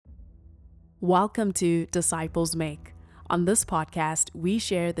Welcome to Disciples Make. On this podcast, we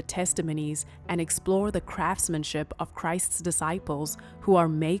share the testimonies and explore the craftsmanship of Christ's disciples who are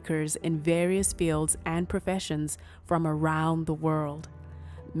makers in various fields and professions from around the world.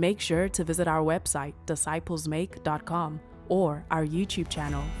 Make sure to visit our website, disciplesmake.com, or our YouTube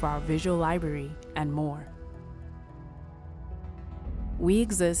channel for our visual library and more. We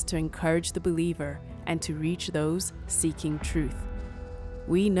exist to encourage the believer and to reach those seeking truth.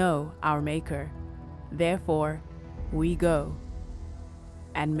 We know our Maker, therefore, we go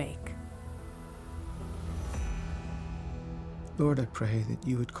and make. Lord, I pray that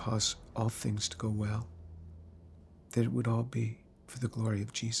you would cause all things to go well, that it would all be for the glory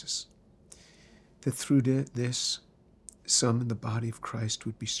of Jesus, that through this, some in the body of Christ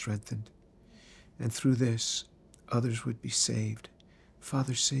would be strengthened, and through this, others would be saved.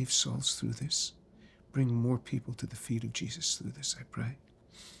 Father, save souls through this. Bring more people to the feet of Jesus through this, I pray.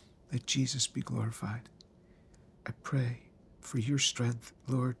 Let Jesus be glorified. I pray for your strength,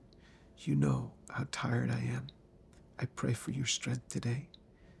 Lord. You know how tired I am. I pray for your strength today.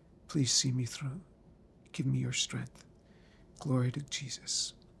 Please see me through. Give me your strength. Glory to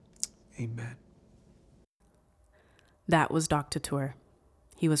Jesus. Amen. That was Dr. Tour.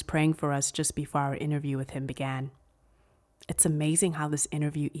 He was praying for us just before our interview with him began. It's amazing how this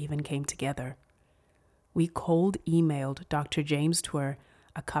interview even came together. We cold emailed Dr. James Tour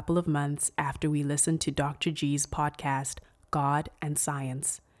a couple of months after we listened to Dr. G's podcast, God and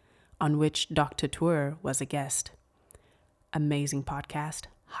Science, on which Dr. Tour was a guest. Amazing podcast,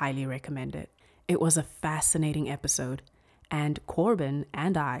 highly recommend it. It was a fascinating episode, and Corbin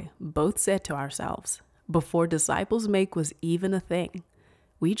and I both said to ourselves, before Disciples Make was even a thing,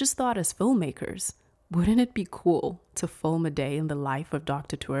 we just thought as filmmakers, wouldn't it be cool to film a day in the life of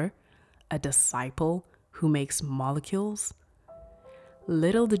Dr. Tour, a disciple who makes molecules?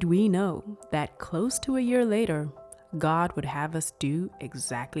 Little did we know that close to a year later, God would have us do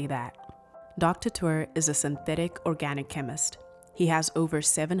exactly that. Dr. Tour is a synthetic organic chemist. He has over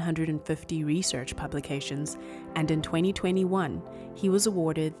 750 research publications, and in 2021, he was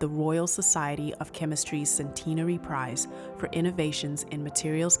awarded the Royal Society of Chemistry's Centenary Prize for innovations in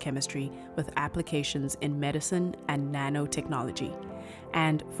materials chemistry with applications in medicine and nanotechnology.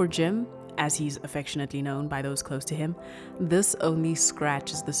 And for Jim, as he's affectionately known by those close to him, this only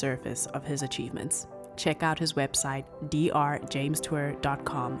scratches the surface of his achievements. Check out his website,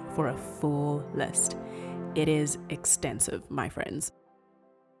 drjamestour.com, for a full list. It is extensive, my friends.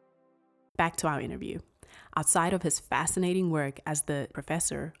 Back to our interview. Outside of his fascinating work as the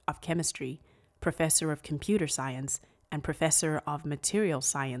professor of chemistry, professor of computer science, and professor of material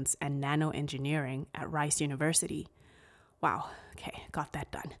science and nanoengineering at Rice University. Wow, okay, got that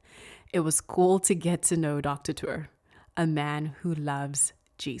done. It was cool to get to know Dr. Tour, a man who loves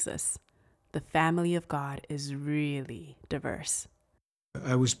Jesus. The family of God is really diverse.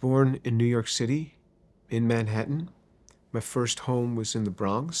 I was born in New York City, in Manhattan. My first home was in the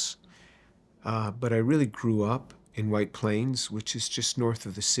Bronx, but I really grew up in White Plains, which is just north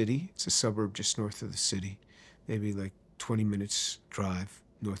of the city. It's a suburb just north of the city, maybe like 20 minutes drive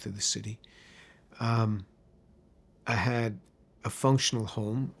north of the city. I had a functional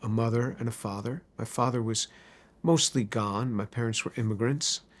home, a mother and a father. My father was mostly gone. My parents were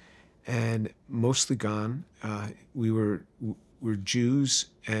immigrants and mostly gone. We were Jews,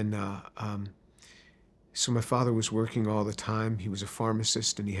 and so my father was working all the time. He was a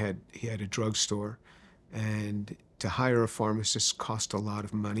pharmacist, and he had a drugstore, and to hire a pharmacist cost a lot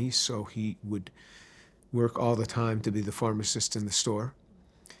of money, so he would work all the time to be the pharmacist in the store.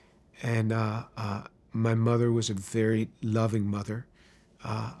 And my mother was a very loving mother.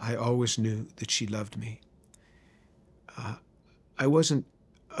 I always knew that she loved me. I wasn't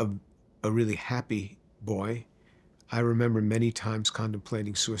a really happy boy. I remember many times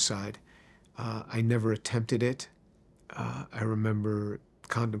contemplating suicide. I never attempted it. I remember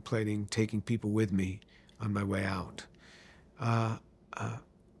contemplating taking people with me on my way out.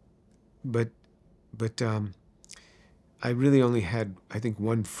 But I really only had, I think,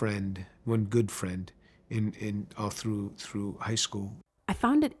 one good friend in all through high school. I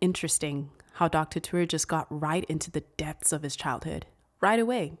found it interesting how Dr. Tour just got right into the depths of his childhood. Right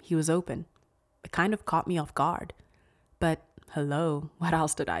away, he was open. It kind of caught me off guard. But hello, what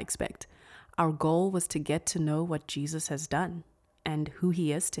else did I expect? Our goal was to get to know what Jesus has done and who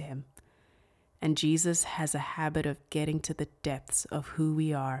he is to him. And Jesus has a habit of getting to the depths of who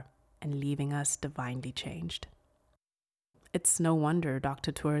we are and leaving us divinely changed. It's no wonder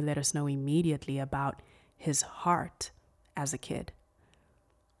Dr. Tour let us know immediately about his heart as a kid.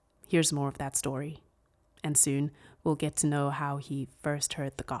 Here's more of that story, and soon we'll get to know how he first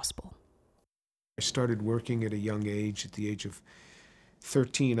heard the gospel. I started working at a young age. At the age of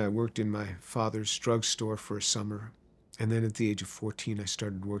 13, I worked in my father's drugstore for a summer. And then at the age of 14, I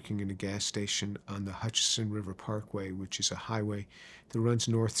started working in a gas station on the Hutchinson River Parkway, which is a highway that runs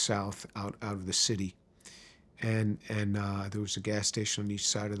north-south out of the city. And there was a gas station on each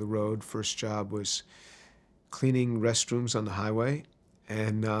side of the road. First job was cleaning restrooms on the highway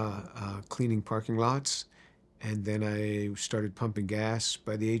and cleaning parking lots. And then I started pumping gas.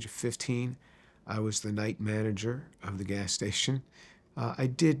 By the age of 15, I was the night manager of the gas station. I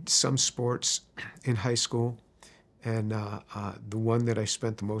did some sports in high school, and the one that I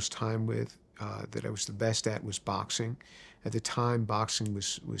spent the most time with, that I was the best at, was boxing. At the time, boxing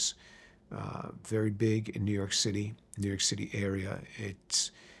was very big in New York City area.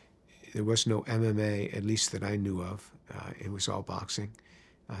 There was no MMA, at least that I knew of. It was all boxing.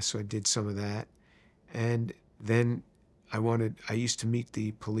 So I did some of that. And then I used to meet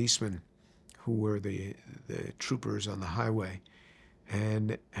the policemen who were the troopers on the highway.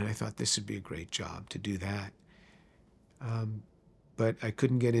 And I thought this would be a great job to do that. But I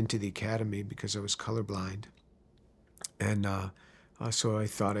couldn't get into the academy because I was colorblind. And so I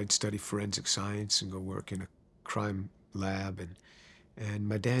thought I'd study forensic science and go work in a crime lab. And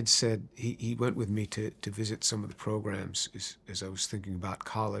my dad said he went with me to visit some of the programs as I was thinking about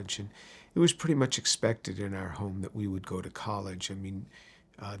college. And it was pretty much expected in our home that we would go to college. I mean,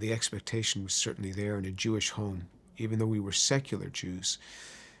 the expectation was certainly there in a Jewish home, even though we were secular Jews,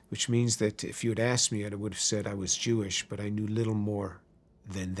 which means that if you had asked me, I would have said I was Jewish, but I knew little more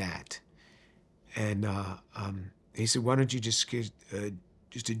than that. And he said, why don't you just get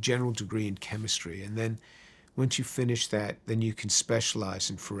just a general degree in chemistry, and then once you finish that, then you can specialize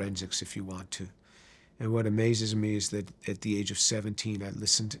in forensics if you want to. And what amazes me is that at the age of 17, I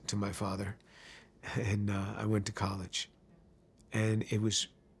listened to my father, and I went to college. And it was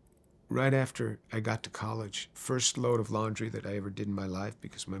right after I got to college, first load of laundry that I ever did in my life,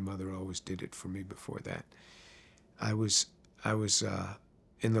 because my mother always did it for me before that. I was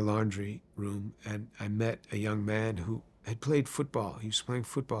in the laundry room, and I met a young man who had played football. He was playing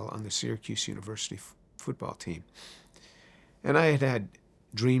football on the Syracuse University football team. And I had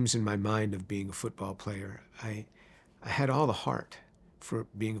dreams in my mind of being a football player. I had all the heart for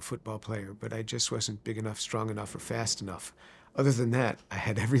being a football player, but I just wasn't big enough, strong enough, or fast enough. Other than that, I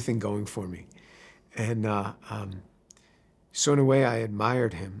had everything going for me. And so in a way, I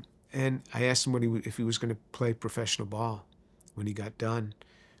admired him. And I asked him if he was going to play professional ball when he got done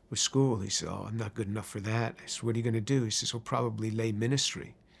with school. He said, oh, I'm not good enough for that. I said, what are you going to do? He says, well, probably lay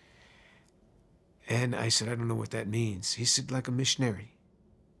ministry. And I said, I don't know what that means. He said, like a missionary.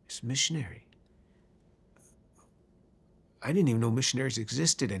 I said, missionary? I didn't even know missionaries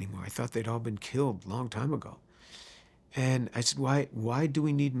existed anymore. I thought they'd all been killed a long time ago. And I said, why do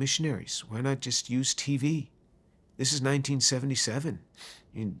we need missionaries? Why not just use TV? This is 1977.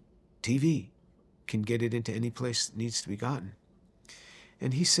 And TV can get it into any place it needs to be gotten.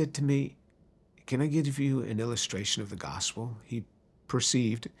 And he said to me, can I give you an illustration of the gospel? He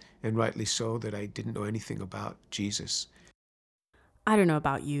perceived, and rightly so, that I didn't know anything about Jesus. I don't know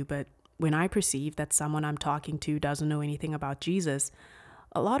about you, but when I perceive that someone I'm talking to doesn't know anything about Jesus,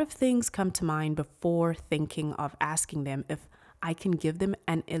 a lot of things come to mind before thinking of asking them if I can give them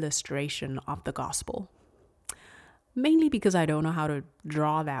an illustration of the gospel. Mainly because I don't know how to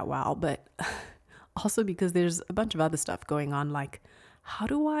draw that well, but also because there's a bunch of other stuff going on, like how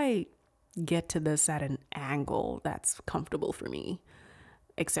do I get to this at an angle that's comfortable for me,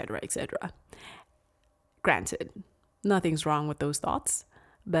 etc., etc. Granted, nothing's wrong with those thoughts,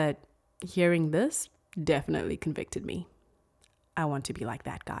 but hearing this definitely convicted me. I want to be like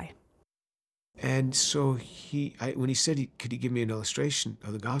that guy. And so when he said, could he give me an illustration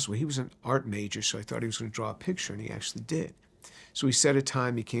of the gospel, he was an art major, so I thought he was going to draw a picture, and he actually did. So he set a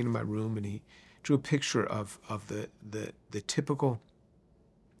time, he came to my room, and he drew a picture of the typical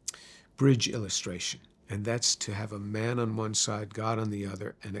bridge illustration. And that's to have a man on one side, God on the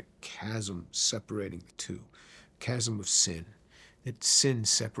other, and a chasm separating the two, chasm of sin. That sin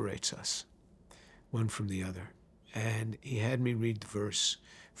separates us, one from the other. And he had me read the verse,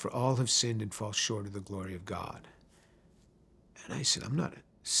 for all have sinned and fall short of the glory of God. And I said, I'm not a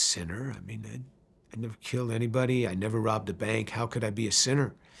sinner. I mean, I never killed anybody. I never robbed a bank. How could I be a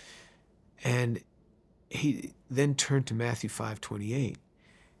sinner? And he then turned to Matthew 5:28,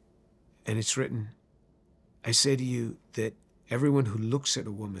 and it's written, I say to you that everyone who looks at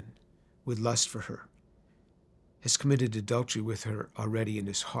a woman with lust for her has committed adultery with her already in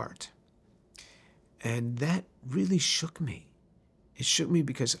his heart. And that really shook me. It shook me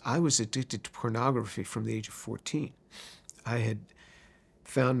because I was addicted to pornography from the age of 14. I had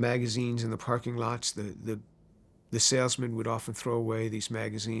found magazines in the parking lots. The salesman would often throw away these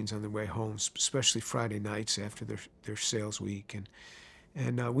magazines on their way home, especially Friday nights after their sales week.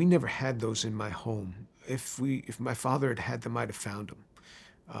 And we never had those in my home. If my father had had them, I'd have found them.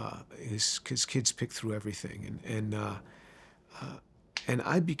 His kids picked through everything, and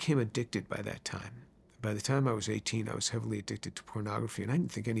I became addicted by that time. By the time I was 18, I was heavily addicted to pornography, and I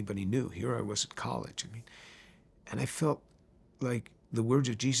didn't think anybody knew. Here I was at college. And I felt like the words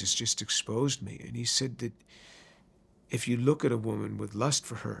of Jesus just exposed me. And he said that if you look at a woman with lust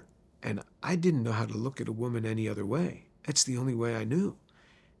for her, and I didn't know how to look at a woman any other way. That's the only way I knew.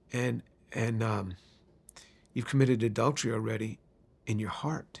 And you've committed adultery already in your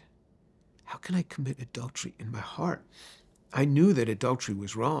heart. How can I commit adultery in my heart? I knew that adultery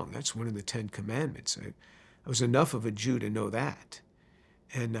was wrong. That's one of the 10 Commandments. I was enough of a Jew to know that.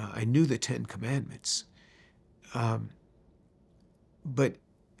 And I knew the 10 Commandments. But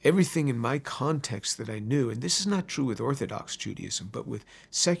everything in my context that I knew, and this is not true with Orthodox Judaism, but with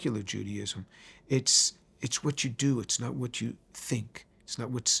secular Judaism, it's what you do. It's not what you think. It's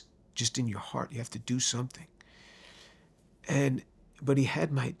not what's just in your heart. You have to do something. But he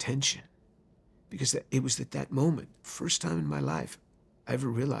had my attention, because it was at that moment, first time in my life, I ever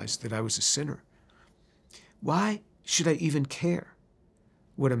realized that I was a sinner. Why should I even care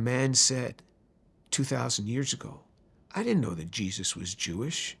what a man said 2,000 years ago? I didn't know that Jesus was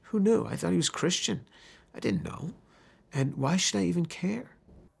Jewish. Who knew? I thought he was Christian. I didn't know. And why should I even care?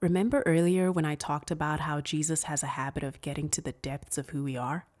 Remember earlier when I talked about how Jesus has a habit of getting to the depths of who we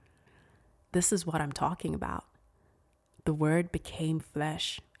are? This is what I'm talking about. The Word became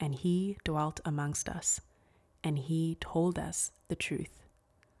flesh, and he dwelt amongst us, and he told us the truth.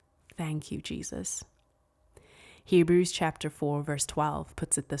 Thank you, Jesus. Hebrews chapter 4, verse 12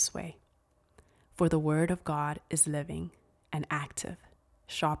 puts it this way. For the word of God is living and active,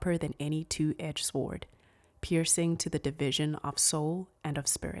 sharper than any two-edged sword, piercing to the division of soul and of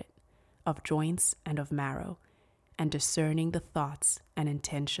spirit, of joints and of marrow, and discerning the thoughts and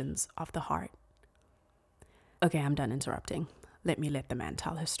intentions of the heart. Okay, I'm done interrupting. Let the man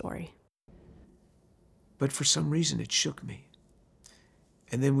tell his story. But for some reason, it shook me.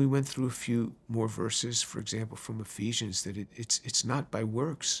 And then we went through a few more verses, for example, from Ephesians, that it's not by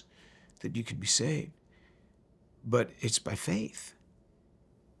works that you can be saved, but it's by faith.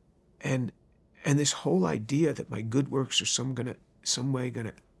 And this whole idea that my good works are some way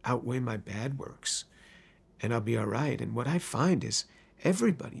gonna outweigh my bad works, and I'll be all right. And what I find is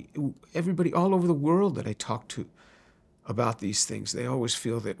everybody all over the world that I talk to about these things, they always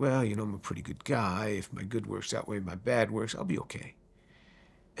feel that, well, I'm a pretty good guy. If my good works outweigh my bad works, I'll be okay.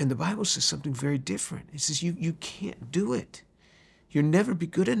 And the Bible says something very different. It says you can't do it. You'll never be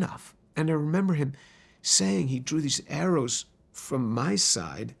good enough. And I remember him saying, he drew these arrows from my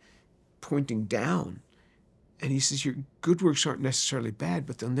side pointing down. And he says, your good works aren't necessarily bad,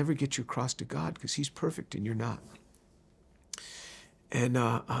 but they'll never get you across to God because he's perfect and you're not. And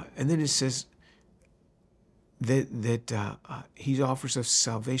then it says that he offers us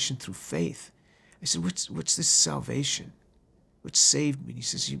salvation through faith. I said, what's this salvation? What saved me? He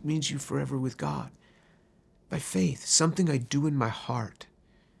says, it means you're forever with God. By faith, something I do in my heart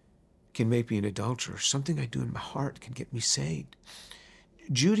can make me an adulterer. Something I do in my heart can get me saved.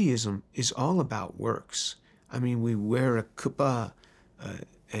 Judaism is all about works. I mean, we wear a kippah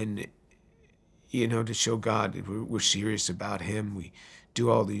and to show God that we're serious about him. We do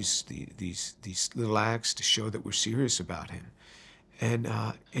all these little acts to show that we're serious about him. And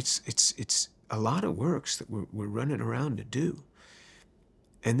it's a lot of works that we're running around to do.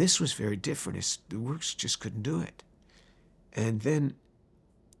 And this was very different. The works just couldn't do it. And then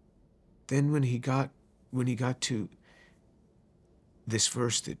when he got to this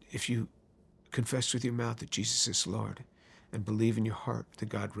verse that if you confess with your mouth that Jesus is Lord and believe in your heart that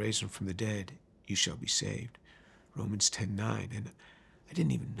God raised him from the dead, you shall be saved. Romans 10:9. And I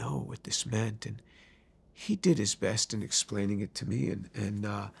didn't even know what this meant. And he did his best in explaining it to me.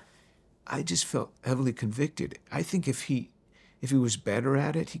 And I just felt heavily convicted. I think if he was better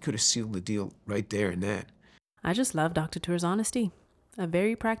at it, he could have sealed the deal right there and then. I just love Dr. Tour's honesty. A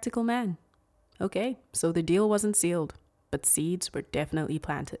very practical man. Okay, so the deal wasn't sealed, but seeds were definitely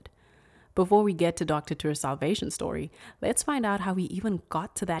planted. Before we get to Dr. Tour's salvation story, let's find out how he even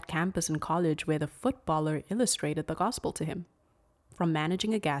got to that campus in college where the footballer illustrated the gospel to him. From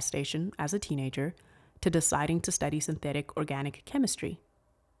managing a gas station as a teenager to deciding to study synthetic organic chemistry,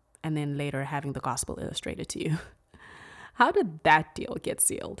 and then later having the gospel illustrated to you. How did that deal get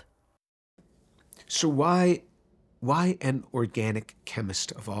sealed? So why an organic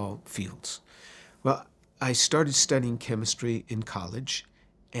chemist of all fields? Well, I started studying chemistry in college,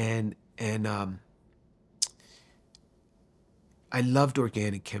 And I loved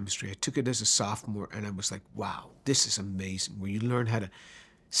organic chemistry. I took it as a sophomore, and I was like, wow, this is amazing, where you learn how to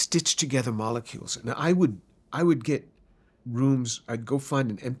stitch together molecules. And I would get rooms. I'd go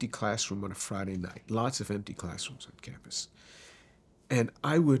find an empty classroom on a Friday night, lots of empty classrooms on campus. And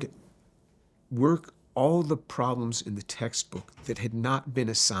I would work all the problems in the textbook that had not been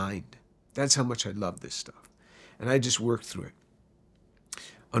assigned. That's how much I loved this stuff. And I just worked through it.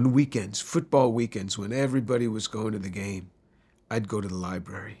 On weekends, football weekends, when everybody was going to the game, I'd go to the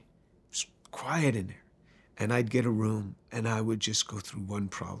library. It's quiet in there. And I'd get a room, and I would just go through one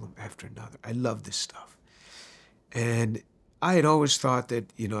problem after another. I love this stuff. And I had always thought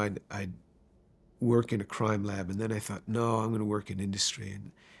that, I'd work in a crime lab. And then I thought, no, I'm going to work in industry.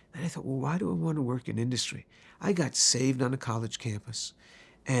 And then I thought, well, why do I want to work in industry? I got saved on a college campus,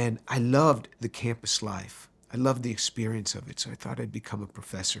 and I loved the campus life. I loved the experience of it, so I thought I'd become a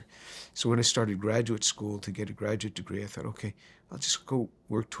professor. So when I started graduate school to get a graduate degree, I thought, okay, I'll just go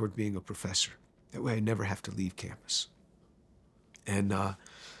work toward being a professor. That way I never have to leave campus. And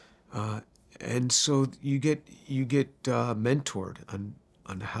so you get mentored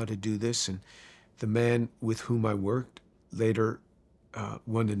on how to do this. And the man with whom I worked later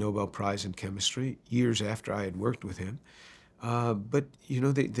won the Nobel Prize in chemistry years after I had worked with him. But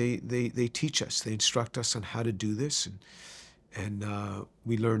they teach us, they instruct us on how to do this, and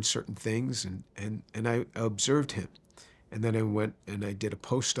we learn certain things, and I observed him, and then I went and I did a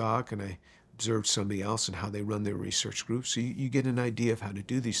postdoc, and I observed somebody else and how they run their research groups. So you get an idea of how to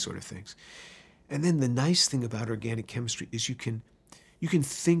do these sort of things. And then the nice thing about organic chemistry is you can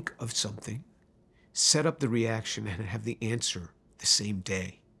think of something, set up the reaction, and have the answer the same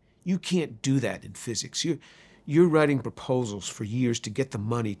day. You can't do that in physics. You're writing proposals for years to get the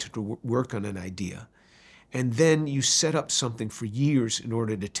money to work on an idea. And then you set up something for years in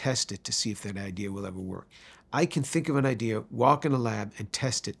order to test it to see if that idea will ever work. I can think of an idea, walk in a lab, and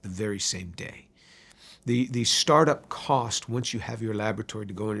test it the very same day. The startup cost, once you have your laboratory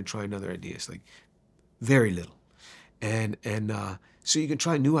to go in and try another idea, is like very little. And so you can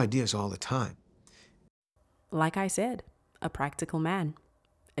try new ideas all the time. Like I said, a practical man.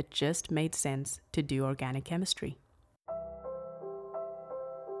 It just made sense to do organic chemistry.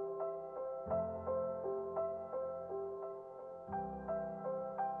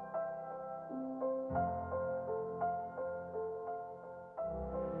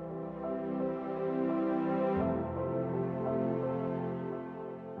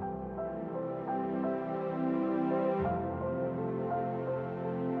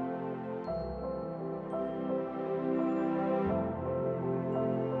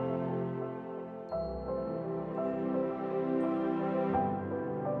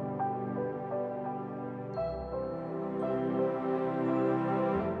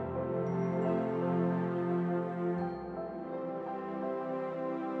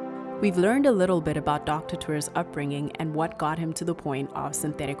 We've learned a little bit about Dr. Tour's upbringing and what got him to the point of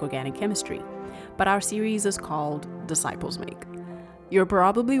synthetic organic chemistry, but our series is called Disciples Make. You're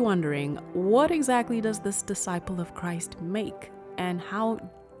probably wondering, what exactly does this disciple of Christ make, and how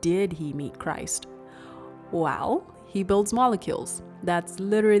did he meet Christ? Well, he builds molecules. That's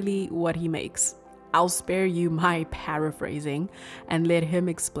literally what he makes. I'll spare you my paraphrasing and let him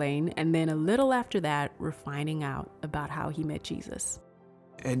explain, and then a little after that, we're finding out about how he met Jesus.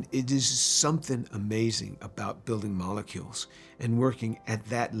 And it is something amazing about building molecules and working at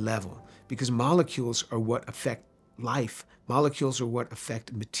that level, because molecules are what affect life. Molecules are what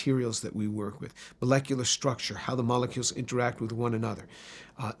affect materials that we work with, molecular structure, how the molecules interact with one another.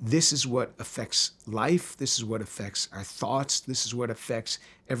 This is what affects life. This is what affects our thoughts. This is what affects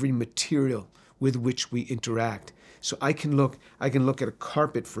every material with which we interact. So I can look at a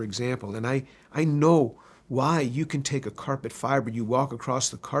carpet, for example, and I know why you can take a carpet fiber, you walk across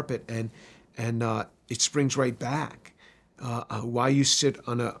the carpet, and it springs right back. Why you sit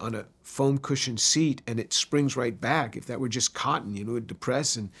on a foam cushioned seat and it springs right back. If that were just cotton, it would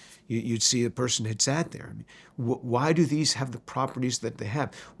depress, and you'd see the person had sat there. I mean, why do these have the properties that they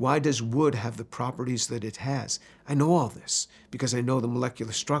have? Why does wood have the properties that it has? I know all this because I know the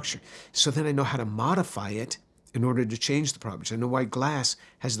molecular structure. So then I know how to modify it in order to change the properties. I know why glass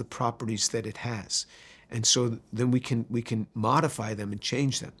has the properties that it has. And so then we can modify them and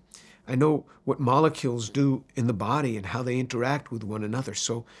change them. I know what molecules do in the body and how they interact with one another.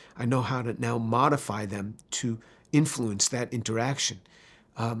 So I know how to now modify them to influence that interaction.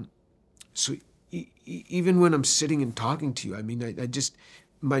 So even when I'm sitting and talking to you, I mean, I just,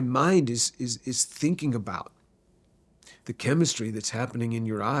 my mind is thinking about the chemistry that's happening in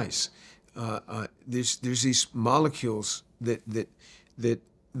your eyes. There's these molecules that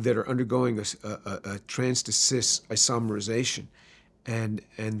that are undergoing a trans-desist isomerization. And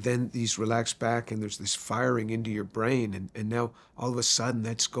then these relax back and there's this firing into your brain. And now all of a sudden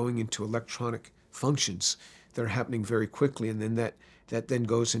that's going into electronic functions that are happening very quickly. And then that then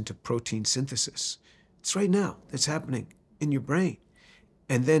goes into protein synthesis. It's right now that's happening in your brain.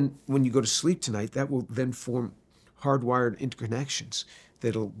 And then when you go to sleep tonight, that will then form hardwired interconnections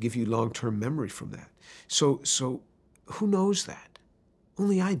that'll give you long-term memory from that. So who knows that?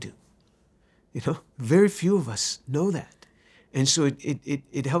 Only I do. Very few of us know that. And so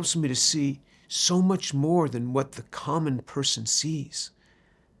it helps me to see so much more than what the common person sees,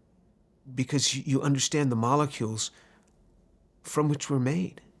 because you understand the molecules from which we're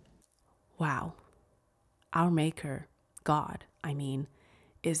made. Wow. Our Maker, God,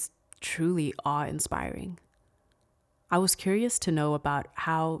 is truly awe-inspiring. I was curious to know about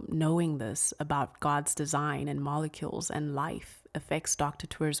how knowing this about God's design and molecules and life affects Dr.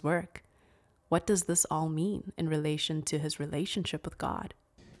 Tour's work. What does this all mean in relation to his relationship with God?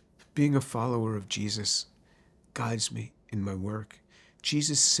 Being a follower of Jesus guides me in my work.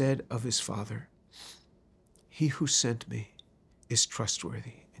 Jesus said of his Father, "He who sent me is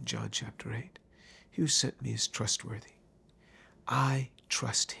trustworthy," in John chapter 8. He who sent me is trustworthy. I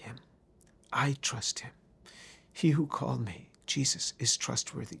trust him. I trust him. He who called me, Jesus, is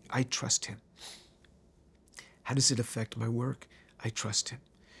trustworthy. I trust him. How does it affect my work? I trust him.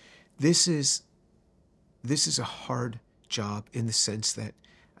 This is a hard job in the sense that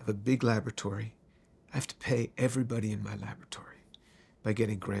I have a big laboratory. I have to pay everybody in my laboratory by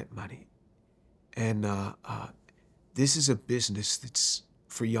getting grant money. And this is a business that's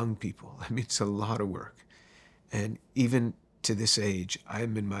for young people. It's a lot of work. And even to this age,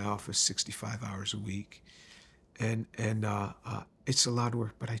 I'm in my office 65 hours a week. And it's a lot of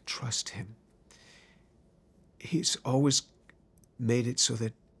work, but I trust him. He's always made it so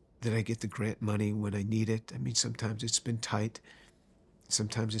that I get the grant money when I need it. Sometimes it's been tight.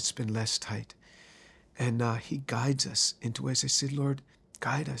 Sometimes it's been less tight. And he guides us into ways. I said, Lord,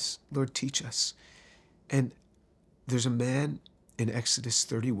 guide us. Lord, teach us. And there's a man in Exodus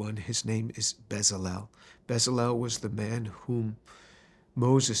 31. His name is Bezalel. Bezalel was the man whom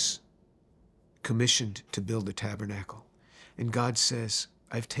Moses commissioned to build the tabernacle. And God says,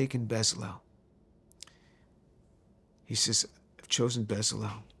 I've taken Bezalel. He says, I've chosen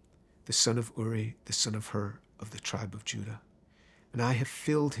Bezalel, the son of Uri, the son of Hur, of the tribe of Judah. And I have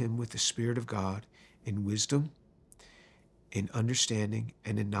filled him with the Spirit of God in wisdom, in understanding,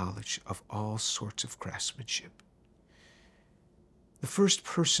 and in knowledge of all sorts of craftsmanship. The first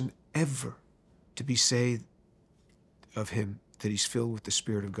person ever to be said of him that he's filled with the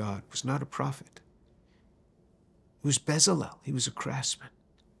Spirit of God was not a prophet. It was Bezalel. He was a craftsman.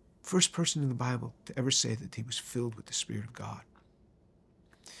 First person in the Bible to ever say that he was filled with the Spirit of God.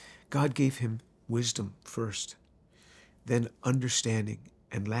 God gave him wisdom first, then understanding,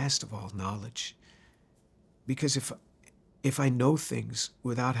 and last of all, knowledge. Because if I know things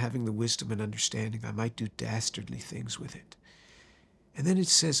without having the wisdom and understanding, I might do dastardly things with it. And then it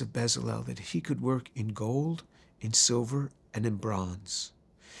says of Bezalel that he could work in gold, in silver, and in bronze.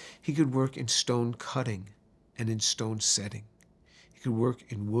 He could work in stone cutting and in stone setting. He could work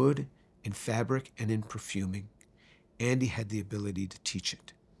in wood, in fabric, and in perfuming. And he had the ability to teach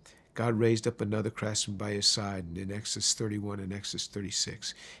it. God raised up another craftsman by his side, and in Exodus 31 and Exodus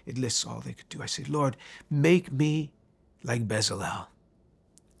 36, it lists all they could do. I said, Lord, make me like Bezalel.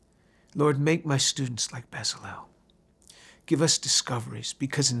 Lord, make my students like Bezalel. Give us discoveries,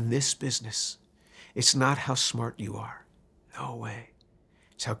 because in this business, it's not how smart you are. No way.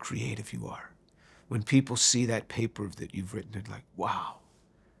 It's how creative you are. When people see that paper that you've written, they're like, wow,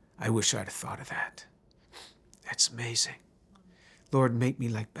 I wish I'd have thought of that. That's amazing. Lord, make me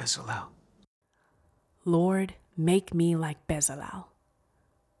like Bezalel. Lord, make me like Bezalel.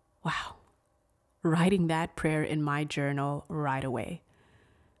 Wow. Writing that prayer in my journal right away.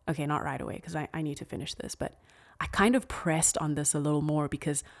 Okay, not right away, because I need to finish this, but I kind of pressed on this a little more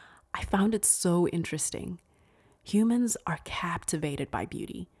because I found it so interesting. Humans are captivated by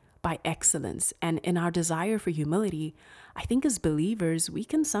beauty, by excellence, and in our desire for humility, I think as believers, we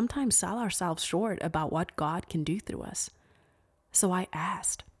can sometimes sell ourselves short about what God can do through us. So I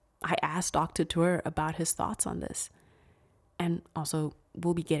asked Dr. Tour about his thoughts on this. And also,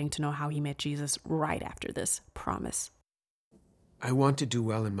 we'll be getting to know how he met Jesus right after this, promise. I want to do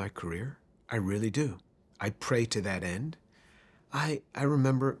well in my career. I really do. I pray to that end. I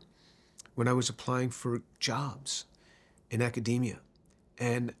remember when I was applying for jobs in academia,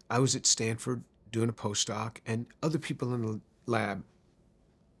 and I was at Stanford doing a postdoc, and other people in the lab,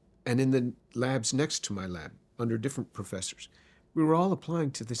 and in the labs next to my lab, under different professors, We were all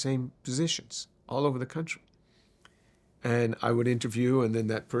applying to the same positions all over the country. And I would interview, and then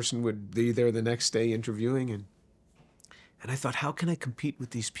that person would be there the next day interviewing. And I thought, how can I compete with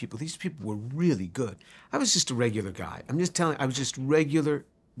these people? These people were really good. I was just a regular guy. I'm just telling you, I was just regular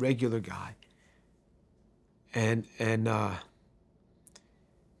guy. And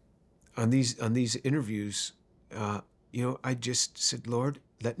on these interviews, I just said, Lord,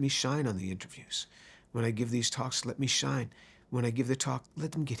 let me shine on the interviews. When I give these talks, let me shine. When I give the talk,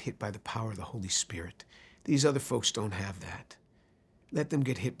 let them get hit by the power of the Holy Spirit. These other folks don't have that. Let them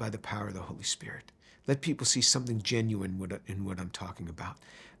get hit by the power of the Holy Spirit. Let people see something genuine in what I'm talking about.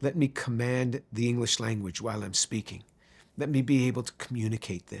 Let me command the English language while I'm speaking. Let me be able to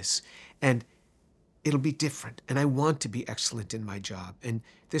communicate this. And it'll be different. And I want to be excellent in my job. And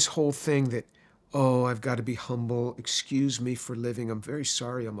this whole thing that, I've got to be humble. Excuse me for living. I'm very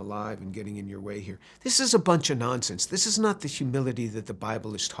sorry I'm alive and getting in your way here. This is a bunch of nonsense. This is not the humility that the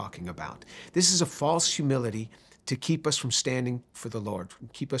Bible is talking about. This is a false humility to keep us from standing for the Lord,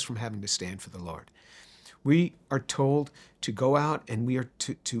 keep us from having to stand for the Lord. We are told to go out and we are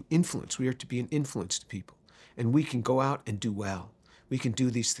to influence. We are to be an influence to people. And we can go out and do well. We can do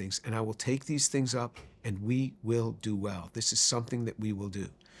these things. And I will take these things up and we will do well. This is something that we will do.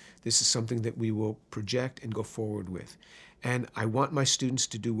 This is something that we will project and go forward with. And I want my students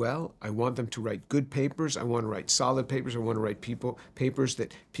to do well. I want them to write good papers. I want to write solid papers. I want to write papers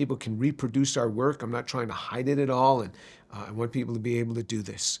that people can reproduce our work. I'm not trying to hide it at all. And I want people to be able to do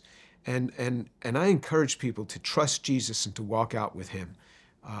this. And I encourage people to trust Jesus and to walk out with him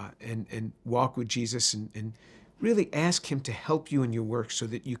and walk with Jesus and really ask him to help you in your work so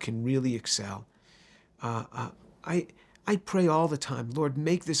that you can really excel. I pray all the time, Lord,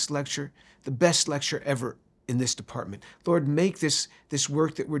 make this lecture the best lecture ever in this department. Lord, make this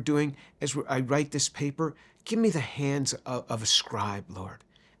work that we're doing as I write this paper, give me the hands of a scribe, Lord,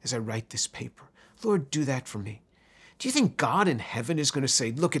 as I write this paper. Lord, do that for me. Do you think God in heaven is going to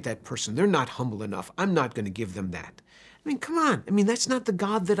say, look at that person, they're not humble enough, I'm not going to give them that? I mean, come on. I mean, that's not the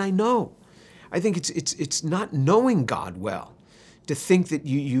God that I know. I think it's not knowing God well to think that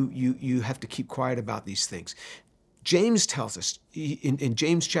you have to keep quiet about these things. James tells us in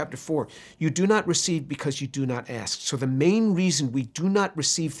James chapter 4, you do not receive because you do not ask. So the main reason we do not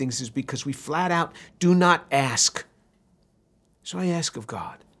receive things is because we flat out do not ask. So I ask of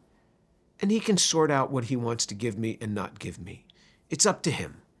God. And he can sort out what he wants to give me and not give me. It's up to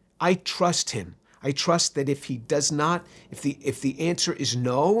him. I trust him. I trust that if he does not, if the answer is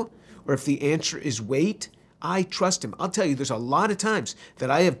no, or if the answer is wait, I trust him. I'll tell you, there's a lot of times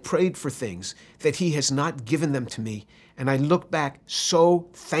that I have prayed for things that he has not given them to me, and I look back so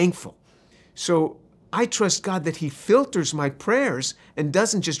thankful. So I trust God that he filters my prayers and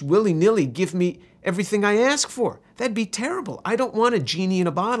doesn't just willy-nilly give me everything I ask for. That'd be terrible. I don't want a genie in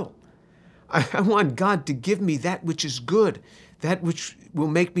a bottle. I want God to give me that which is good, that which will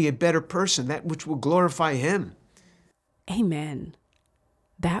make me a better person, that which will glorify him. Amen.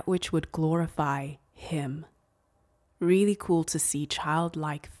 That which would glorify him. Really cool to see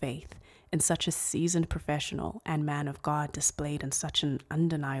childlike faith in such a seasoned professional and man of God displayed in such an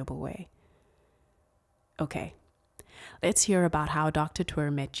undeniable way. Okay, let's hear about how Dr.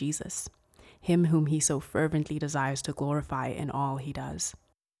 Twir met Jesus, him whom he so fervently desires to glorify in all he does.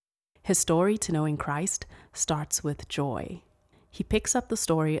 His story to knowing Christ starts with joy. He picks up the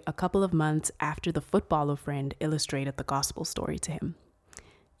story a couple of months after the footballer friend illustrated the gospel story to him.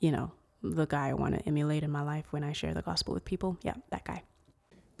 You know, the guy I want to emulate in my life when I share the gospel with people. Yeah, that guy.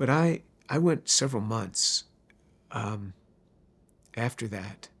 But I went several months after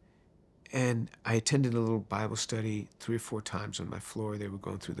that, and I attended a little Bible study 3 or 4 times on my floor. They were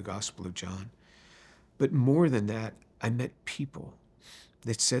going through the Gospel of John. But more than that, I met people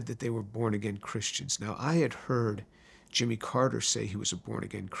that said that they were born-again Christians. Now, I had heard Jimmy Carter say he was a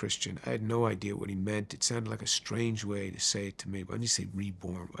born-again Christian. I had no idea what he meant. It sounded like a strange way to say it to me. Why did he say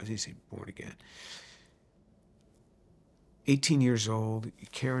reborn? Why did he say born again? 18 years old, you're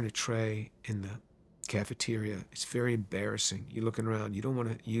carrying a tray in the cafeteria. It's very embarrassing. You're looking around. You don't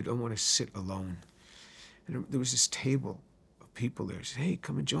want to sit alone. And there was this table of people there. I said, hey,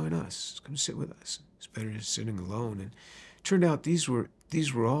 come and join us. Come sit with us. It's better than sitting alone. And it turned out these were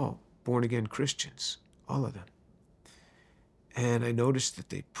all born-again Christians, all of them. And I noticed that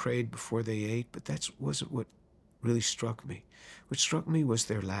they prayed before they ate, but that wasn't what really struck me. What struck me was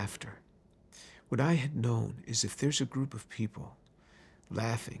their laughter. What I had known is if there's a group of people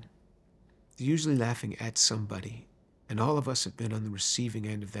laughing, they're usually laughing at somebody, and all of us have been on the receiving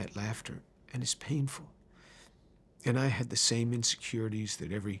end of that laughter, and it's painful. And I had the same insecurities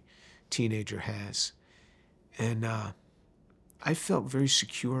that every teenager has. And I felt very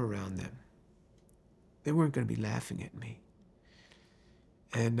secure around them. They weren't going to be laughing at me.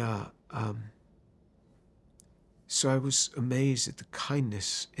 And so I was amazed at the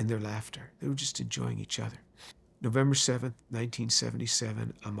kindness in their laughter. They were just enjoying each other. November 7th,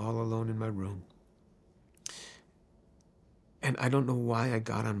 1977, I'm all alone in my room. And I don't know why I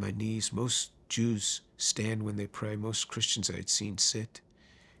got on my knees. Most Jews stand when they pray. Most Christians I had seen sit.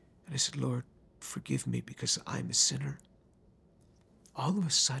 And I said, Lord, forgive me because I'm a sinner. All of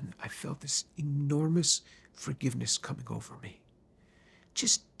a sudden, I felt this enormous forgiveness coming over me.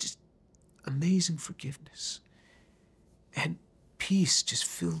 Just amazing forgiveness. And peace just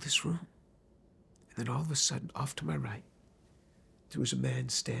filled this room. And then all of a sudden, off to my right, there was a man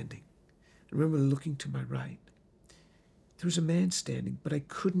standing. I remember looking to my right. There was a man standing, but I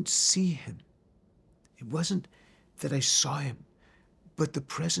couldn't see him. It wasn't that I saw him, but the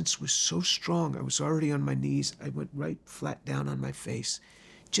presence was so strong. I was already on my knees. I went right flat down on my face,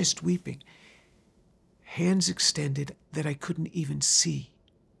 just weeping. Hands extended that I couldn't even see.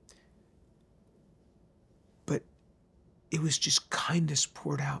 But it was just kindness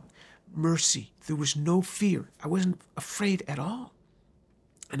poured out, mercy. There was no fear. I wasn't afraid at all.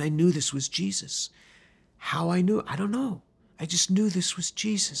 And I knew this was Jesus. How I knew, I don't know. I just knew this was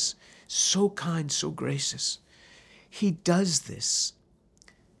Jesus. So kind, so gracious. He does this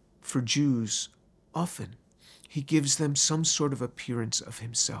for Jews often. He gives them some sort of appearance of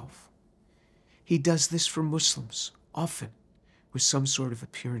himself. He does this for Muslims often with some sort of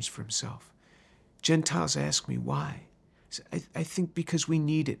appearance for himself. Gentiles ask me why. I think because we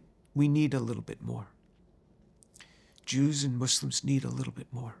need it. We need a little bit more. Jews and Muslims need a little bit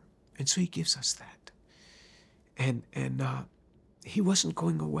more. And so he gives us that. And he wasn't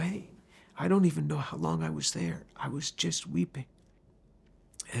going away. I don't even know how long I was there. I was just weeping.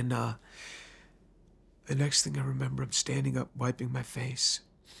 And the next thing I remember, I'm standing up, wiping my face.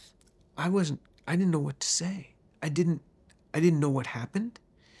 I didn't know what to say. I didn't know what happened.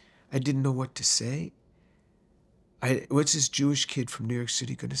 I didn't know what to say. What's this Jewish kid from New York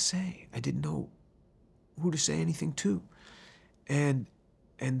City going to say? I didn't know who to say anything to. And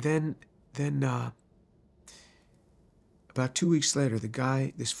then about 2 weeks later, the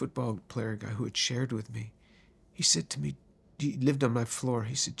guy, this football player guy who had shared with me, he said to me, he lived on my floor.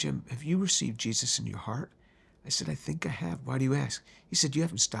 He said, Jim, have you received Jesus in your heart? I said, I think I have. Why do you ask? He said, you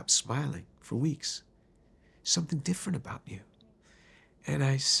haven't stopped smiling for weeks. Something different about you. And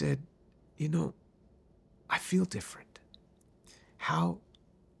I said, I feel different. How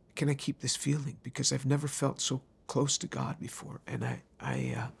can I keep this feeling? Because I've never felt so close to God before. And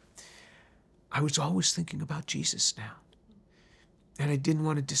I was always thinking about Jesus now. And I didn't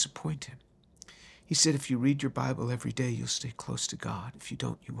want to disappoint him. He said, if you read your Bible every day, you'll stay close to God. If you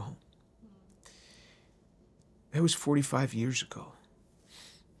don't, you won't. That was 45 years ago.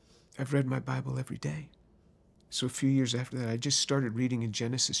 I've read my Bible every day. So a few years after that, I just started reading in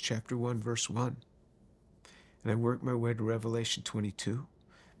Genesis chapter 1, verse 1. And I worked my way to Revelation 22,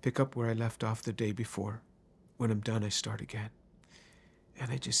 pick up where I left off the day before. When I'm done, I start again.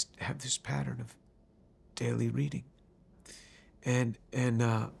 And I just have this pattern of daily reading. And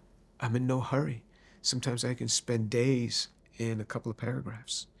I'm in no hurry. Sometimes I can spend days in a couple of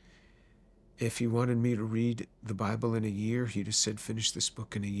paragraphs. If he wanted me to read the Bible in a year, he'd have said, finish this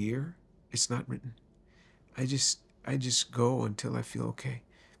book in a year. It's not written. I just go until I feel okay.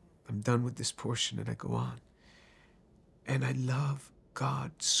 I'm done with this portion and I go on. And I love God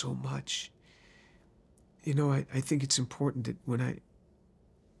so much. I think it's important that when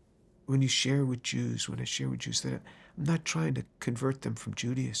I share with Jews, that I'm not trying to convert them from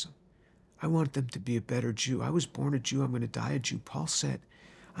Judaism. I want them to be a better Jew. I was born a Jew. I'm going to die a Jew. Paul said,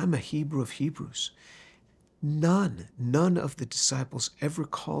 I'm a Hebrew of Hebrews. None of the disciples ever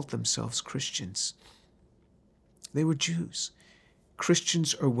called themselves Christians. They were Jews.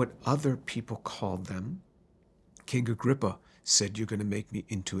 Christians are what other people called them. King Agrippa said, you're going to make me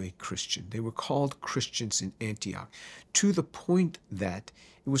into a Christian. They were called Christians in Antioch, to the point that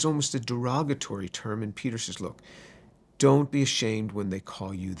it was almost a derogatory term. And Peter says, look, don't be ashamed when they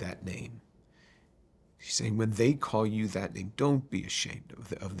call you that name. He's saying when they call you that name, don't be ashamed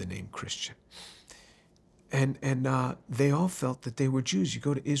of the name Christian. And they all felt that they were Jews. You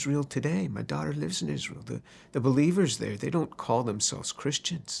go to Israel today. My daughter lives in Israel. The believers there, they don't call themselves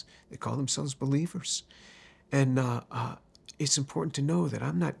Christians. They call themselves believers. And it's important to know that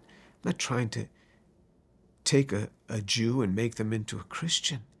I'm not trying to take a Jew and make them into a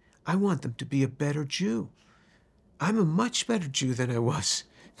Christian. I want them to be a better Jew. I'm a much better Jew than I was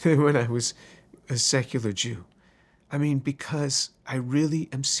when I was a secular Jew. I mean, because I really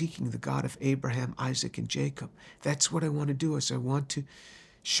am seeking the God of Abraham, Isaac, and Jacob. That's what I want to do, is I want to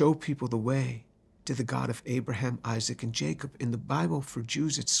show people the way to the God of Abraham, Isaac, and Jacob. In the Bible, for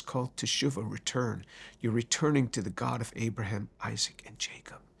Jews, it's called teshuvah, return. You're returning to the God of Abraham, Isaac, and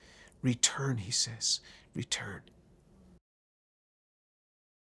Jacob. Return, he says, return.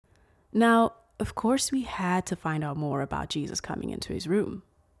 Now, of course, we had to find out more about Jesus coming into his room.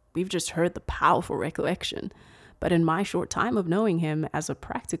 We've just heard the powerful recollection, but in my short time of knowing him as a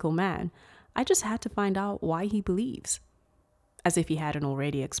practical man, I just had to find out why he believes. As if he hadn't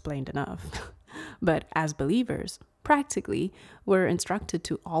already explained enough. But as believers, practically, we're instructed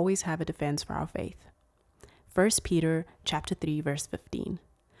to always have a defense for our faith. 1 Peter chapter 3, verse 15.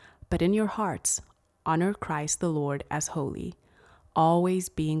 But in your hearts, honor Christ the Lord as holy, always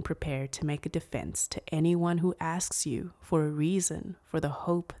being prepared to make a defense to anyone who asks you for a reason for the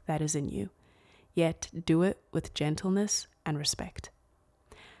hope that is in you, yet do it with gentleness and respect.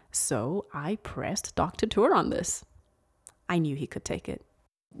 So I pressed Dr. Tour on this. I knew he could take it.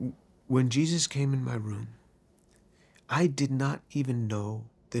 When Jesus came in my room, I did not even know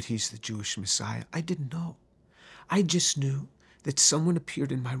that he's the Jewish Messiah. I didn't know. I just knew that someone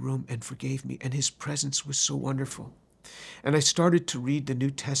appeared in my room and forgave me, and his presence was so wonderful. And I started to read the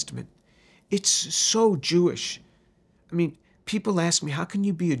New Testament. It's so Jewish. I mean, people ask me, how can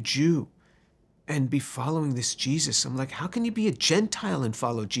you be a Jew and be following this Jesus? I'm like, how can you be a Gentile and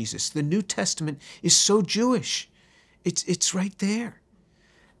follow Jesus? The New Testament is so Jewish. It's right there.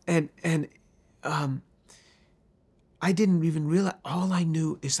 And I didn't even realize, all I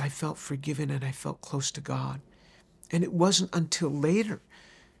knew is I felt forgiven and I felt close to God. And it wasn't until later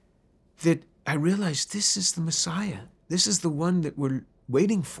that I realized this is the Messiah. This is the one that we're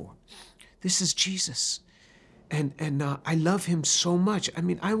waiting for. This is Jesus. And I love him so much. I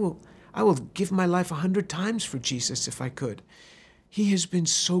mean, I will give my life 100 times for Jesus if I could. He has been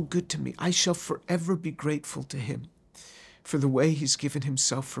so good to me. I shall forever be grateful to him for the way he's given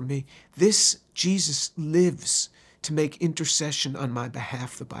himself for me. This Jesus lives to make intercession on my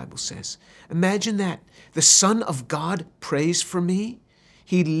behalf, the Bible says. Imagine that. The Son of God prays for me.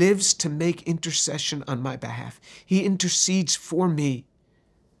 He lives to make intercession on my behalf. He intercedes for me.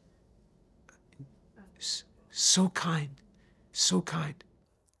 So kind, so kind.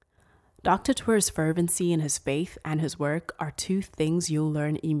 Dr. Tour's fervency in his faith and his work are two things you'll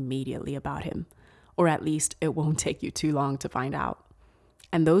learn immediately about him, or at least it won't take you too long to find out.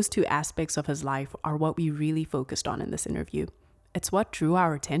 And those two aspects of his life are what we really focused on in this interview. It's what drew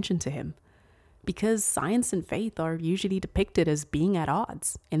our attention to him. Because science and faith are usually depicted as being at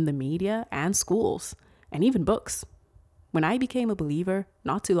odds in the media and schools, and even books. When I became a believer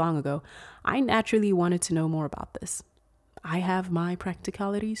not too long ago, I naturally wanted to know more about this. I have my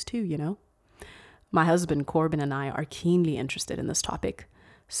practicalities too, you know. My husband Corbin and I are keenly interested in this topic.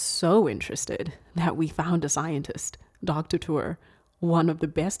 So interested that we found a scientist, Dr. Tour, one of the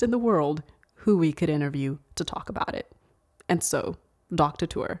best in the world, who we could interview to talk about it. And so, Dr.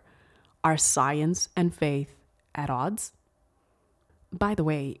 Tour, are science and faith at odds? By the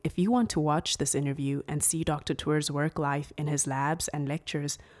way, if you want to watch this interview and see Dr. Tour's work life in his labs and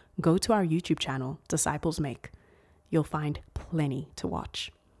lectures, go to our YouTube channel, Disciples Make. You'll find plenty to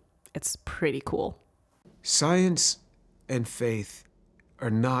watch. It's pretty cool. Science and faith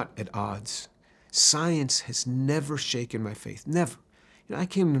are not at odds. Science has never shaken my faith, never. You know, I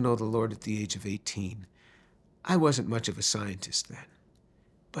came to know the Lord at the age of 18. I wasn't much of a scientist then,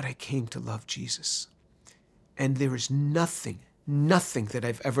 but I came to love Jesus. And there is nothing that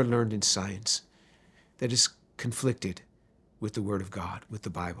I've ever learned in science that is conflicted with the Word of God, with the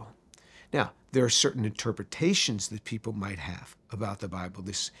Bible. Now, there are certain interpretations that people might have about the Bible,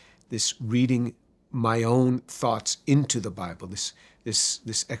 this reading my own thoughts into the Bible, this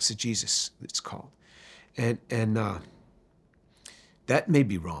exegesis, it's called. And that may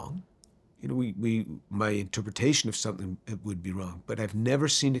be wrong. You know, my interpretation of something would be wrong, but I've never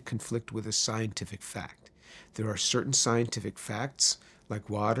seen it conflict with a scientific fact. There are certain scientific facts, like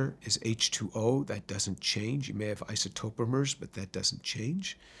water is H2O, that doesn't change. You may have isotopomers, but that doesn't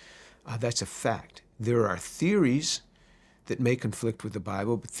change. That's a fact. There are theories that may conflict with the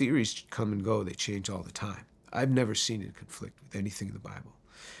Bible, but theories come and go. They change all the time. I've never seen it conflict with anything in the Bible.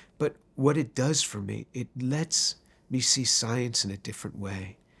 But what it does for me, it lets me see science in a different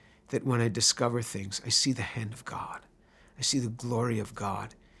way. That when I discover things, I see the hand of God. I see the glory of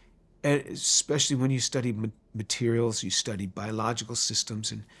God. And especially when you study materials, you study biological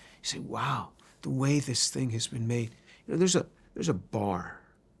systems, and you say, wow, the way this thing has been made. You know, there's a bar.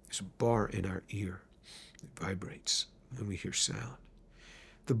 There's a bar in our ear. It vibrates when we hear sound.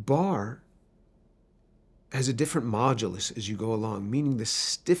 The bar has a different modulus as you go along, meaning the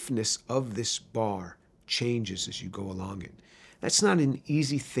stiffness of this bar changes as you go along it. That's not an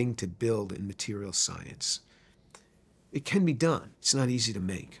easy thing to build in material science. It can be done. It's not easy to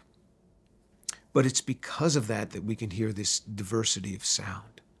make. But it's because of that that we can hear this diversity of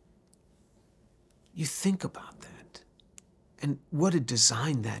sound. You think about that and what a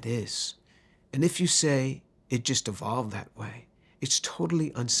design that is. And if you say it just evolved that way, it's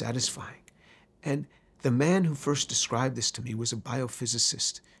totally unsatisfying. And the man who first described this to me was a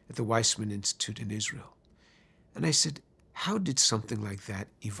biophysicist at the Weizmann Institute in Israel. And I said, how did something like that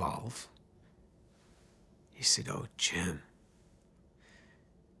evolve? He said, oh, Jim,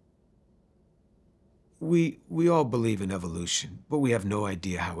 we all believe in evolution, but we have no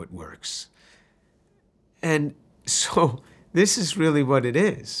idea how it works. And so this is really what it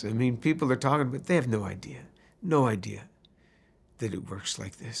is. I mean, people are talking about, they have no idea that it works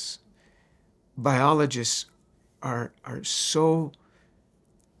like this. Biologists are so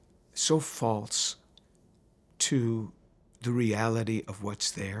false to the reality of what's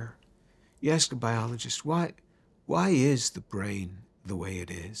there. You ask a biologist, why is the brain the way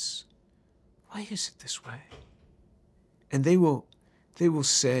it is? Why is it this way? And they will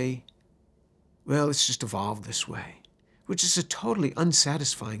say, well, it's just evolved this way, which is a totally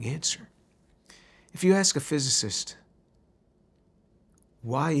unsatisfying answer. If you ask a physicist,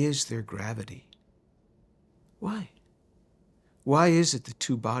 why is there gravity? Why? Why is it that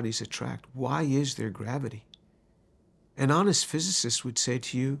two bodies attract? Why is there gravity? An honest physicist would say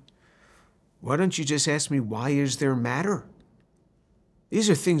to you, why don't you just ask me, why is there matter? These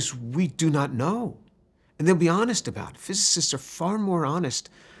are things we do not know. And they'll be honest about it. Physicists are far more honest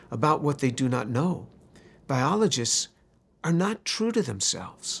about what they do not know. Biologists are not true to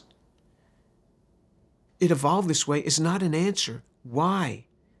themselves. It evolved this way is not an answer. Why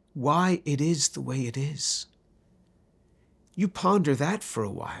it is the way it is. You ponder that for a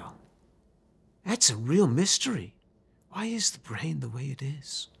while. That's a real mystery. Why is the brain the way it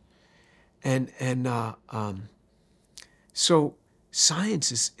is? So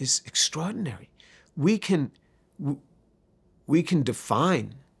science is extraordinary. We can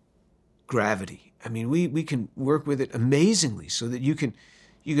define gravity. I mean, we can work with it amazingly so that you can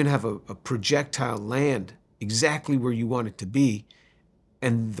have a projectile land exactly where you want it to be,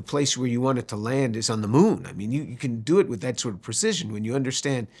 and the place where you want it to land is on the moon. I mean, you can do it with that sort of precision when you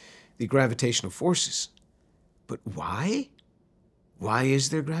understand the gravitational forces. But why? Why is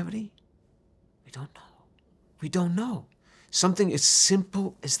there gravity? We don't know. We don't know. Something as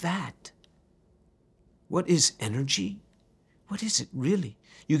simple as that. What is energy? What is it really?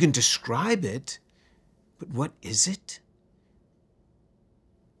 You can describe it, but what is it?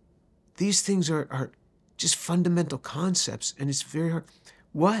 These things are just fundamental concepts, and it's very hard.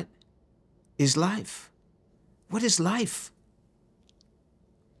 What is life? What is life?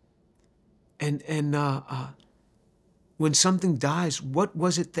 And when something dies, what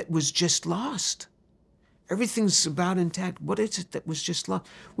was it that was just lost? Everything's about intact. What is it that was just lost?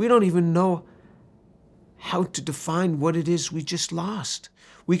 We don't even know how to define what it is we just lost.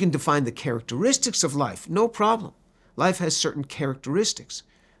 We can define the characteristics of life, no problem. Life has certain characteristics.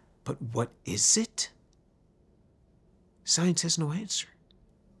 But what is it? Science has no answer.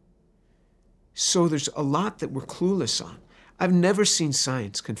 So there's a lot that we're clueless on. I've never seen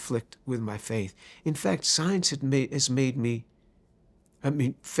science conflict with my faith. In fact, faith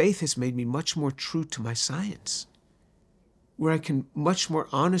has made me much more true to my science, where I can much more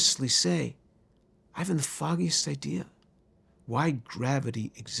honestly say, I haven't the foggiest idea why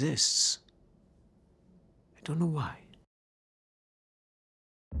gravity exists. I don't know why.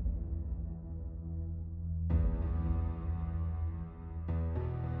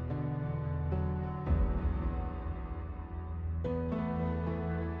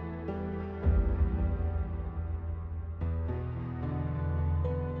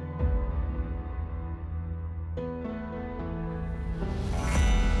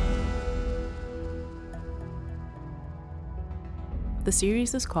 The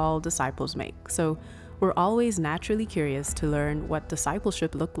series is called Disciples Make, so we're always naturally curious to learn what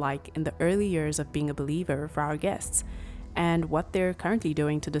discipleship looked like in the early years of being a believer for our guests, and what they're currently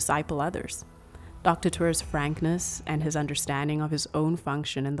doing to disciple others. Dr. Tour's frankness and his understanding of his own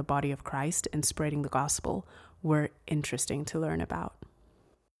function in the body of Christ in spreading the gospel were interesting to learn about.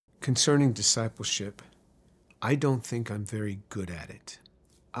 Concerning discipleship, I don't think I'm very good at it.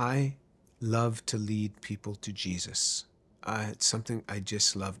 I love to lead people to Jesus. It's something I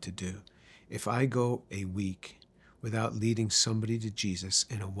just love to do. If I go a week without leading somebody to Jesus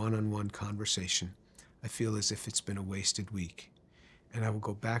in a one-on-one conversation, I feel as if it's been a wasted week. And I will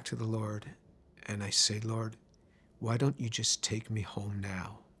go back to the Lord and I say, Lord, why don't you just take me home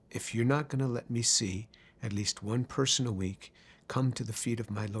now? If you're not going to let me see at least one person a week come to the feet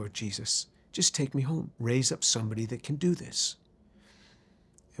of my Lord Jesus, just take me home. Raise up somebody that can do this.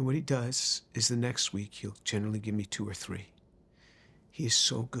 And what he does is the next week, he'll generally give me 2 or 3. He is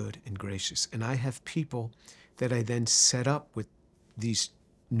so good and gracious. And I have people that I then set up with these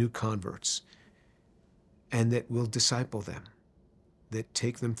new converts and that will disciple them, that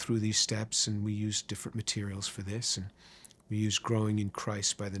take them through these steps. And we use different materials for this. And we use Growing in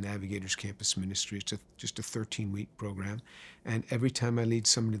Christ by the Navigators Campus Ministry. It's just a 13-week program. And every time I lead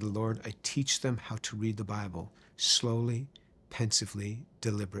somebody to the Lord, I teach them how to read the Bible slowly, pensively,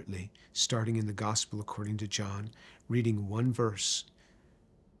 deliberately, starting in the Gospel according to John, reading one verse.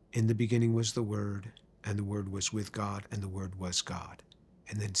 In the beginning was the Word, and the Word was with God, and the Word was God.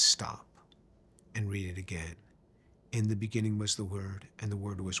 And then stop and read it again. In the beginning was the Word, and the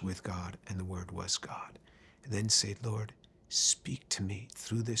Word was with God, and the Word was God. And then say, Lord, speak to me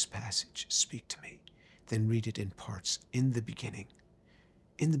through this passage. Speak to me. Then read it in parts. In the beginning.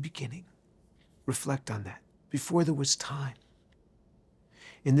 In the beginning. Reflect on that. Before there was time.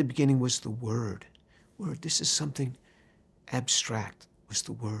 In the beginning was the Word. Word, this is something abstract, was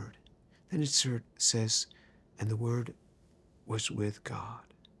the Word. Then it says, and the Word was with God.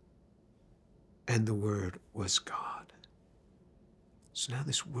 And the Word was God. So now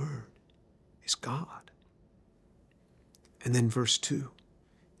this Word is God. And then verse 2,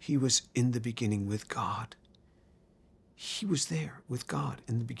 he was in the beginning with God. He was there with God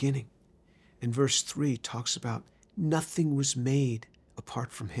in the beginning. And verse 3 talks about nothing was made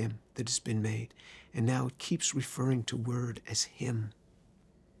apart from him that has been made. And now it keeps referring to Word as him.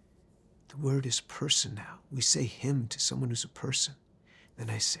 The Word is person now. We say him to someone who's a person. Then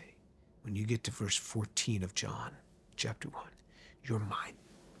I say, when you get to verse 14 of John, chapter 1, your mind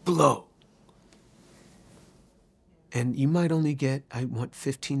blow. And you might only get, I want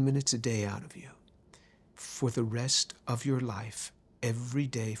 15 minutes a day out of you. For the rest of your life, every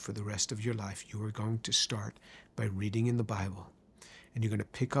day for the rest of your life, you are going to start by reading in the Bible. And you're going to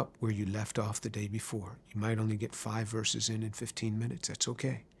pick up where you left off the day before. You might only get 5 verses in 15 minutes. That's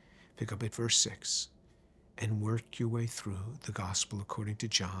okay. Pick up at verse 6 and work your way through the Gospel according to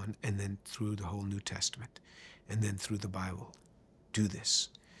John, and then through the whole New Testament, and then through the Bible. Do this.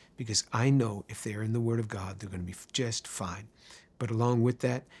 Because I know if they're in the Word of God, they're going to be just fine. But along with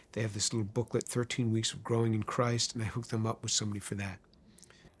that, they have this little booklet, 13 Weeks of Growing in Christ, and I hook them up with somebody for that.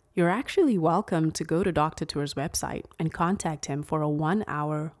 You're actually welcome to go to Dr. Tour's website and contact him for a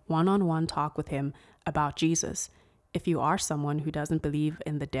 1-hour, one-on-one talk with him about Jesus, if you are someone who doesn't believe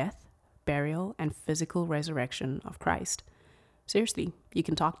in the death, burial, and physical resurrection of Christ. Seriously, you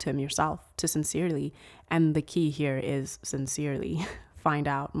can talk to him yourself to sincerely, and the key here is sincerely, find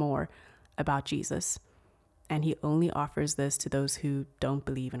out more about Jesus. And he only offers this to those who don't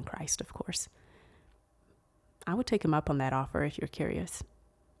believe in Christ, of course. I would take him up on that offer if you're curious.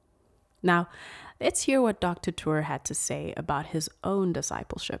 Now, let's hear what Dr. Tour had to say about his own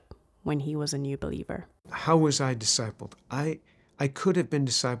discipleship when he was a new believer. How was I discipled? I could have been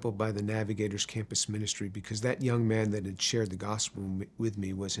discipled by the Navigators Campus Ministry because that young man that had shared the gospel with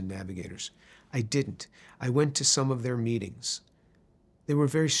me was in Navigators. I didn't. I went to some of their meetings. They were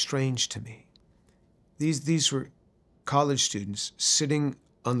very strange to me. These were college students sitting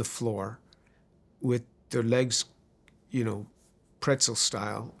on the floor with their legs, pretzel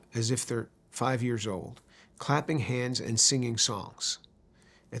style, as if they're 5 years old, clapping hands and singing songs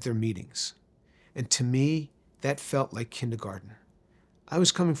at their meetings. And to me, that felt like kindergarten. I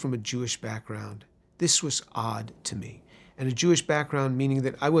was coming from a Jewish background. This was odd to me. And a Jewish background meaning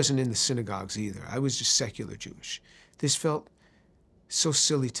that I wasn't in the synagogues either. I was just secular Jewish. This felt so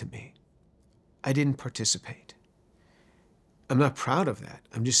silly to me. I didn't participate. I'm not proud of that.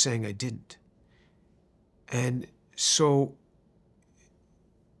 I'm just saying I didn't. And so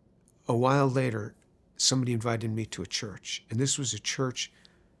a while later, somebody invited me to a church. And this was a church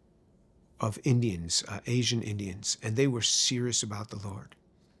of Indians, Asian Indians, and they were serious about the Lord.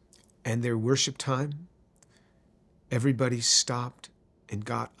 And their worship time, everybody stopped and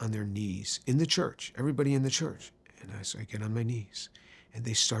got on their knees in the church, everybody in the church. And I get on my knees. And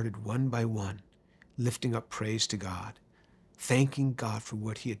they started one by one, lifting up praise to God, thanking God for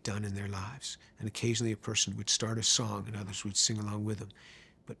what he had done in their lives. And occasionally a person would start a song and others would sing along with them,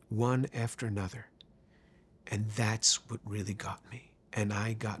 but one after another. And that's what really got me. And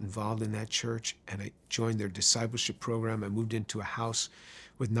I got involved in that church and I joined their discipleship program. I moved into a house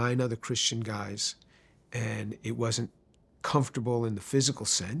with 9 other Christian guys, and it wasn't comfortable in the physical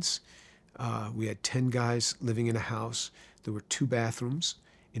sense. We had 10 guys living in a house. There were 2 bathrooms,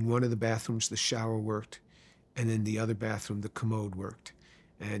 In one of the bathrooms, the shower worked, and in the other bathroom, the commode worked.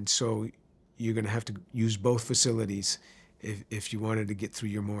 And so you're going to have to use both facilities if you wanted to get through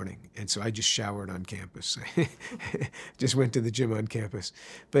your morning. And so I just showered on campus. Just went to the gym on campus.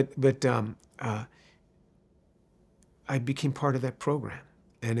 But I became part of that program.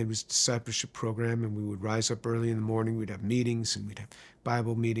 And it was a discipleship program, and we would rise up early in the morning. We'd have meetings, and we'd have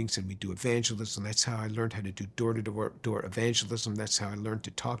Bible meetings, and we'd do evangelism. That's how I learned how to do door-to-door evangelism. That's how I learned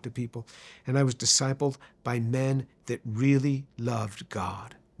to talk to people. And I was discipled by men that really loved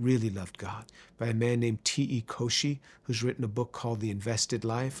God, by a man named T.E. Koshy, who's written a book called The Invested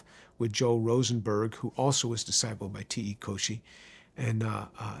Life, with Joel Rosenberg, who also was discipled by T.E. Koshy. And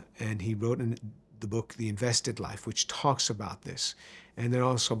he wrote the book, The Invested Life, which talks about this. And then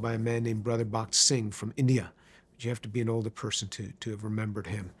also by a man named Brother Bakht Singh from India. You have to be an older person to have remembered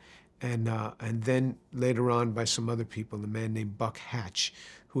him. And then later on by some other people, a man named Buck Hatch,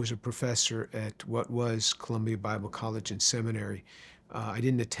 who was a professor at what was Columbia Bible College and Seminary. I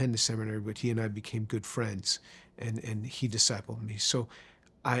didn't attend the seminary, but he and I became good friends, and he discipled me. So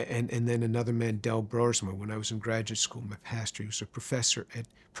and then another man, Del Broersma, when I was in graduate school, my pastor, he was a professor at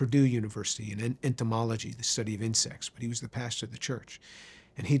Purdue University in entomology, the study of insects, but he was the pastor of the church,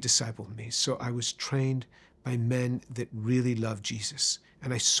 and he discipled me. So I was trained by men that really loved Jesus,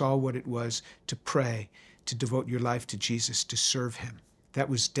 and I saw what it was to pray, to devote your life to Jesus, to serve him. That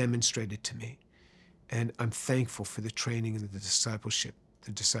was demonstrated to me, and I'm thankful for the training and the discipleship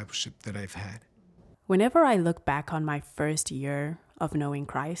that I've had. Whenever I look back on my first year of knowing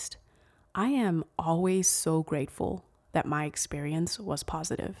Christ, I am always so grateful that my experience was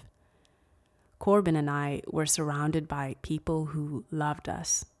positive. Corbin and I were surrounded by people who loved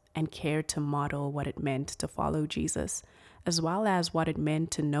us and cared to model what it meant to follow Jesus, as well as what it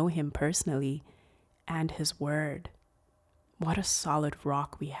meant to know him personally and his word. What a solid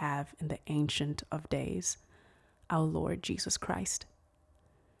rock we have in the Ancient of Days, our Lord Jesus Christ.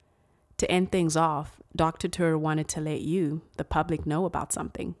 To end things off, Dr. Tour wanted to let you, the public, know about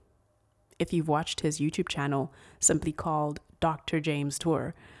something. If you've watched his YouTube channel, simply called Dr. James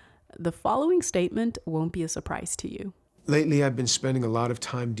Tour, the following statement won't be a surprise to you. Lately, I've been spending a lot of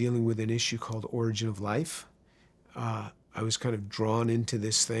time dealing with an issue called Origin of Life. I was kind of drawn into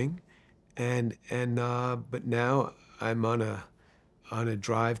this thing, but now I'm on a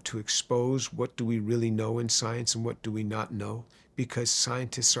drive to expose what do we really know in science and what do we not know, because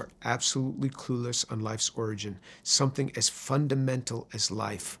scientists are absolutely clueless on life's origin, something as fundamental as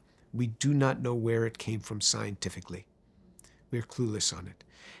life. We do not know where it came from scientifically. We're clueless on it.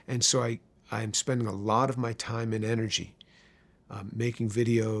 And so I am spending a lot of my time and energy making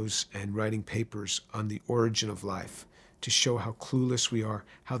videos and writing papers on the origin of life to show how clueless we are,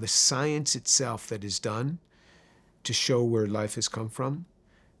 how the science itself that is done to show where life has come from,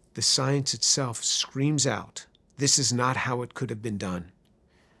 the science itself screams out, this is not how it could have been done.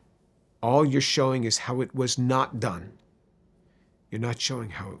 All you're showing is how it was not done. You're not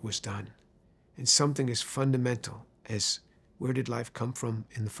showing how it was done. And something as fundamental as where did life come from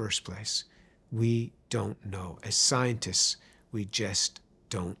in the first place? We don't know. As scientists, we just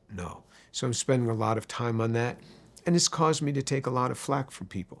don't know. So I'm spending a lot of time on that, and it's caused me to take a lot of flack from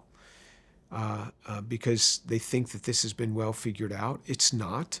people because they think that this has been well figured out. It's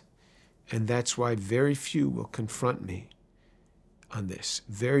not, and that's why very few will confront me on this.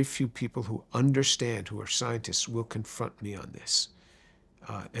 Very few people who understand, who are scientists, will confront me on this.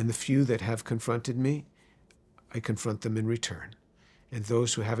 And the few that have confronted me, I confront them in return. And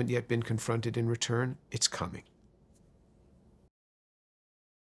those who haven't yet been confronted in return, it's coming.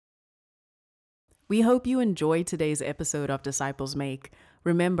 We hope you enjoyed today's episode of Disciples Make.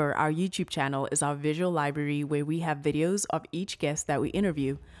 Remember, our YouTube channel is our visual library where we have videos of each guest that we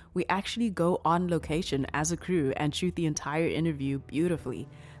interview. We actually go on location as a crew and shoot the entire interview beautifully,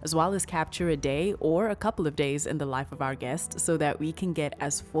 as well as capture a day or a couple of days in the life of our guest so that we can get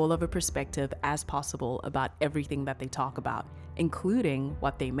as full of a perspective as possible about everything that they talk about, including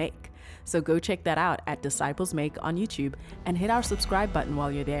what they make. So go check that out at Disciples Make on YouTube and hit our subscribe button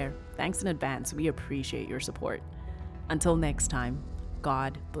while you're there. Thanks in advance. We appreciate your support. Until next time,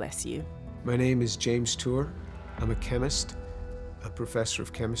 God bless you. My name is James Tour. I'm a chemist, a professor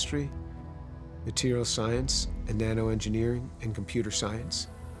of chemistry, material science, and nanoengineering, and computer science.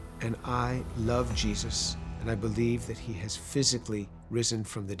 And I love Jesus, and I believe that he has physically risen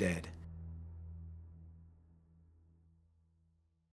from the dead.